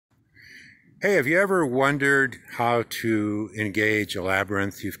Hey, have you ever wondered how to engage a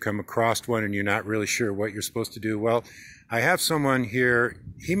labyrinth? You've come across one and you're not really sure what you're supposed to do. Well, I have someone here.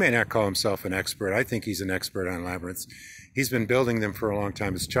 He may not call himself an expert. I think he's an expert on labyrinths. He's been building them for a long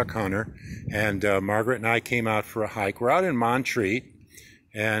time. It's Chuck Hunner. And Margaret and I came out for a hike. We're out in Montreat,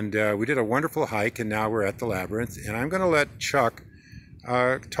 and we did a wonderful hike, and now we're at the labyrinth. And I'm going to let Chuck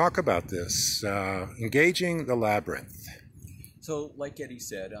talk about this, engaging the labyrinth. So, like Eddie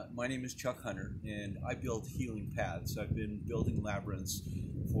said, my name is Chuck Hunner, and I build healing paths. I've been building labyrinths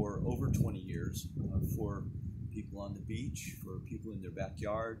for over 20 years for people on the beach, for people in their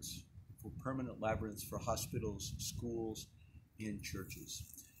backyards, for permanent labyrinths for hospitals, schools, and churches.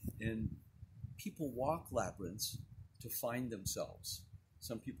 And people walk labyrinths to find themselves.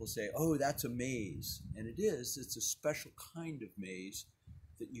 Some people say, oh, that's a maze. And it is. It's a special kind of maze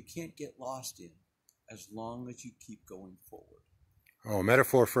that you can't get lost in as long as you keep going forward. Oh,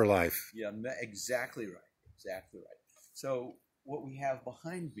 metaphor for life. Yeah, exactly right. Exactly right. So what we have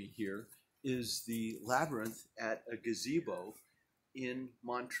behind me here is the labyrinth at a gazebo in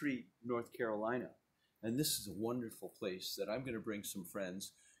Montreat, North Carolina. And this is a wonderful place that I'm going to bring some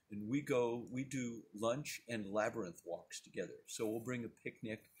friends. And we do lunch and labyrinth walks together. So we'll bring a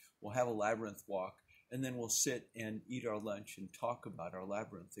picnic, we'll have a labyrinth walk, and then we'll sit and eat our lunch and talk about our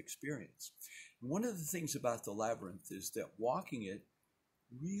labyrinth experience. And one of the things about the labyrinth is that walking it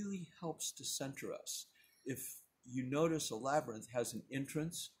really helps to center us. If you notice, a labyrinth has an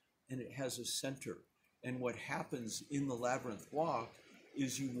entrance and it has a center. And what happens in the labyrinth walk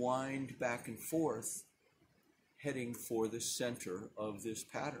is you wind back and forth, heading for the center of this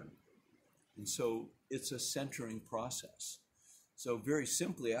pattern. And so it's a centering process. So very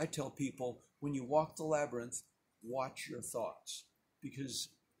simply, I tell people, when you walk the labyrinth, watch your thoughts, because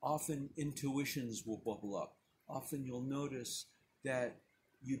often intuitions will bubble up. Often you'll notice that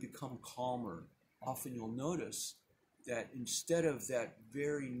you become calmer. Often you'll notice that instead of that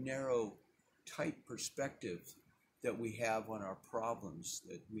very narrow, tight perspective that we have on our problems,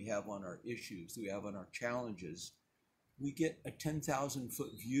 that we have on our issues, that we have on our challenges, we get a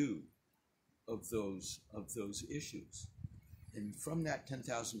 10,000-foot view of those issues. And from that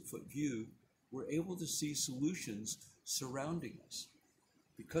 10,000-foot view, we're able to see solutions surrounding us,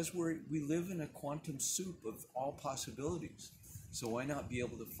 because we live in a quantum soup of all possibilities. So why not be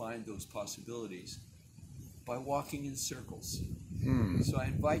able to find those possibilities by walking in circles? So I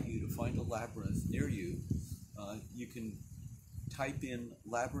invite you to find a labyrinth near you. You can type in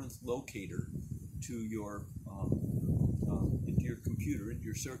labyrinth locator to your into your computer, into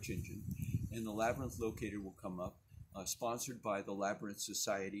your search engine, and the labyrinth locator will come up. Sponsored by the Labyrinth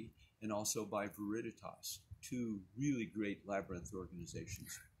Society and also by Veriditas, two really great labyrinth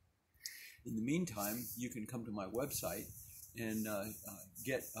organizations. In the meantime, you can come to my website and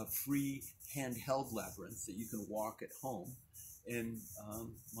get a free handheld labyrinth that you can walk at home. And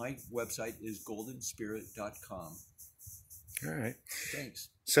my website is goldenspirit.com. All right. Thanks.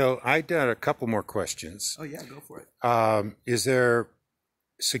 So I got a couple more questions. Oh, yeah, go for it. Is there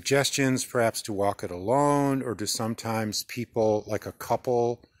suggestions perhaps to walk it alone, or do sometimes people, like a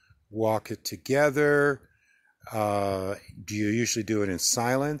couple, walk it together? Do you usually do it in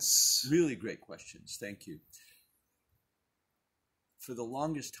silence? Really great questions. Thank you. For the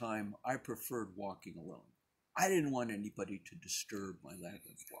longest time, I preferred walking alone. I didn't want anybody to disturb my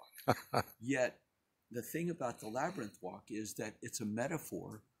labyrinth walk. Yet, the thing about the labyrinth walk is that it's a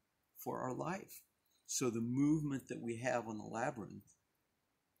metaphor for our life. So the movement that we have on the labyrinth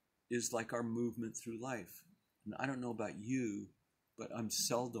is like our movement through life. And I don't know about you, but I'm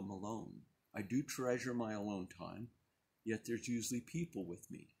seldom alone. I do treasure my alone time, yet there's usually people with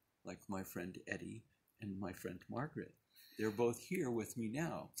me, like my friend Eddie and my friend Margaret. They're both here with me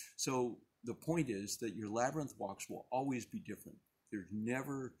now. So the point is that your labyrinth walks will always be different. There's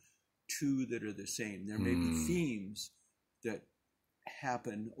never two that are the same. There may be themes that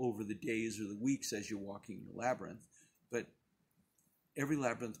happen over the days or the weeks as you're walking the labyrinth, but every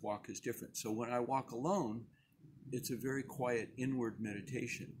labyrinth walk is different. So when I walk alone, it's a very quiet inward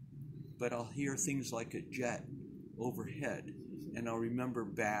meditation, but I'll hear things like a jet overhead, and I'll remember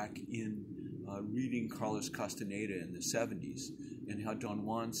back in reading Carlos Castaneda in the 70s, and how Don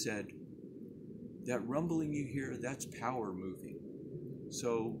Juan said, that rumbling you hear, that's power moving.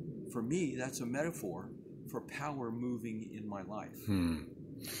 So for me, that's a metaphor for power moving in my life.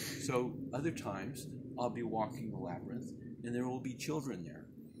 So other times, I'll be walking the labyrinth, and there will be children there.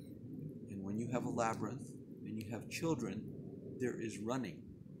 And when you have a labyrinth and you have children, there is running.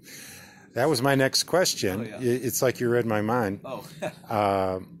 That was my next question. Oh, yeah. It's like you read my mind.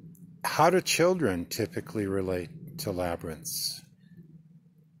 Oh. How do children typically relate to labyrinths?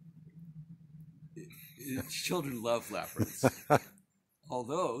 Children love labyrinths.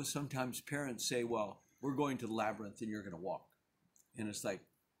 Although sometimes parents say, well, we're going to the labyrinth and you're going to walk. And it's like,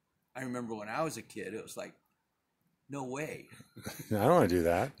 I remember when I was a kid, it was like, no way. I don't want to do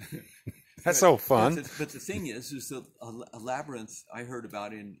that. That's so fun. But the thing is that a labyrinth I heard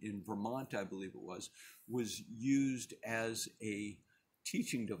about in Vermont, I believe it was used as a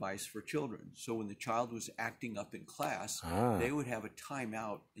teaching device for children. So when the child was acting up in class, they would have a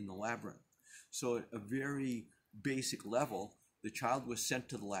timeout in the labyrinth. So at a very basic level, the child was sent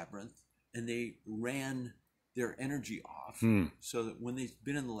to the labyrinth and they ran their energy off so that when they'd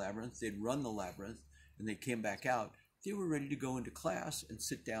been in the labyrinth, they'd run the labyrinth and they came back out, they were ready to go into class and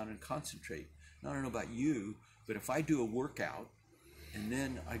sit down and concentrate. Now, I don't know about you, but if I do a workout and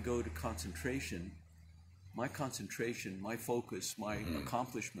then I go to concentration, my focus, my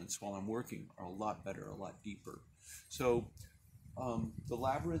accomplishments while I'm working are a lot better, a lot deeper. So the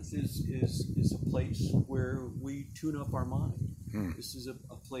labyrinth is a place where we tune up our mind. This is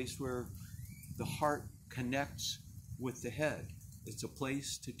a place where the heart connects with the head. It's a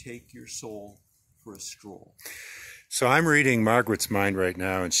place to take your soul for a stroll. So I'm reading Margaret's mind right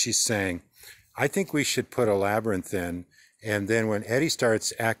now, and she's saying, I think we should put a labyrinth in, and then when Eddie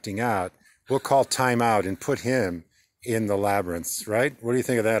starts acting out, we'll call time out and put him in the labyrinths, right? What do you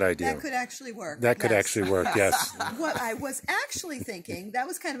think of that idea? That could actually work. That could actually work, yes. What I was actually thinking, that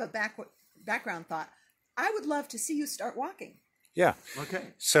was kind of a background thought. I would love to see you start walking. Yeah.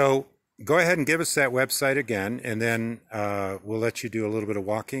 Okay. So go ahead and give us that website again, and then we'll let you do a little bit of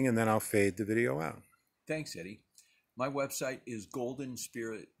walking, and then I'll fade the video out. Thanks, Eddie. My website is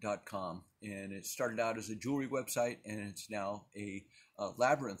goldenspirit.com, and it started out as a jewelry website, and it's now a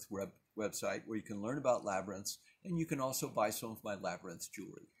labyrinth website where you can learn about labyrinths, and you can also buy some of my labyrinth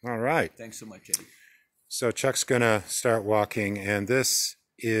jewelry. All right. Thanks so much, Eddie. So Chuck's going to start walking, and this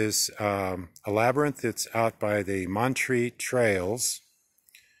is a labyrinth. It's out by the Montreat Trails,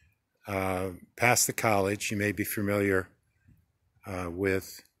 past the college. You may be familiar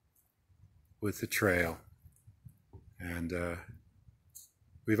with the trail. And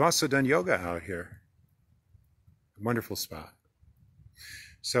we've also done yoga out here. Wonderful spot.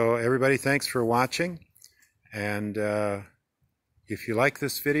 So everybody, thanks for watching. And if you like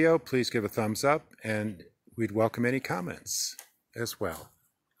this video, please give a thumbs up, and we'd welcome any comments as well.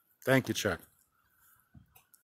 Thank you, Chuck.